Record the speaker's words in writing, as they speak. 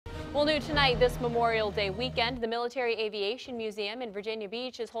Well, new tonight, this Memorial Day weekend, the Military Aviation Museum in Virginia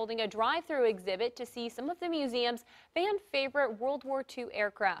Beach is holding a drive-thru exhibit to see some of the museum's fan-favorite World War II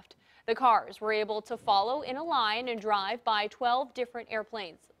aircraft. The cars were able to follow in a line and drive by 12 different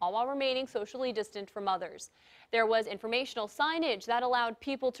airplanes, all while remaining socially distant from others. There was informational signage that allowed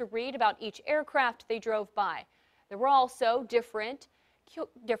people to read about each aircraft they drove by. There were also different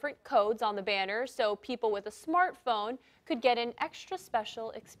codes on the banner so people with a smartphone could get an extra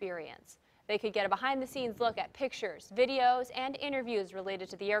special experience. They could get a behind-the-scenes look at pictures, videos, and interviews related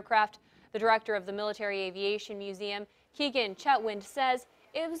to the aircraft. The director of the Military Aviation Museum, Keegan Chetwynd, says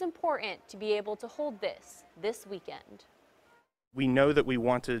it was important to be able to hold this weekend. We know that we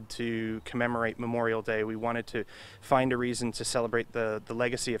wanted to commemorate Memorial Day. We wanted to find a reason to celebrate the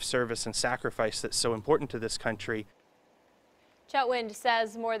legacy of service and sacrifice that's so important to this country. Chetwynd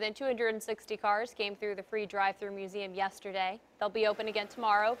says more than 260 cars came through the free drive-thru museum yesterday. They'll be open again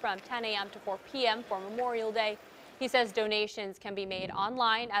tomorrow from 10 a.m. to 4 p.m. for Memorial Day. He says donations can be made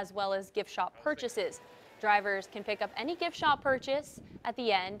online as well as gift shop purchases. Drivers can pick up any gift shop purchase at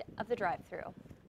the end of the drive-thru.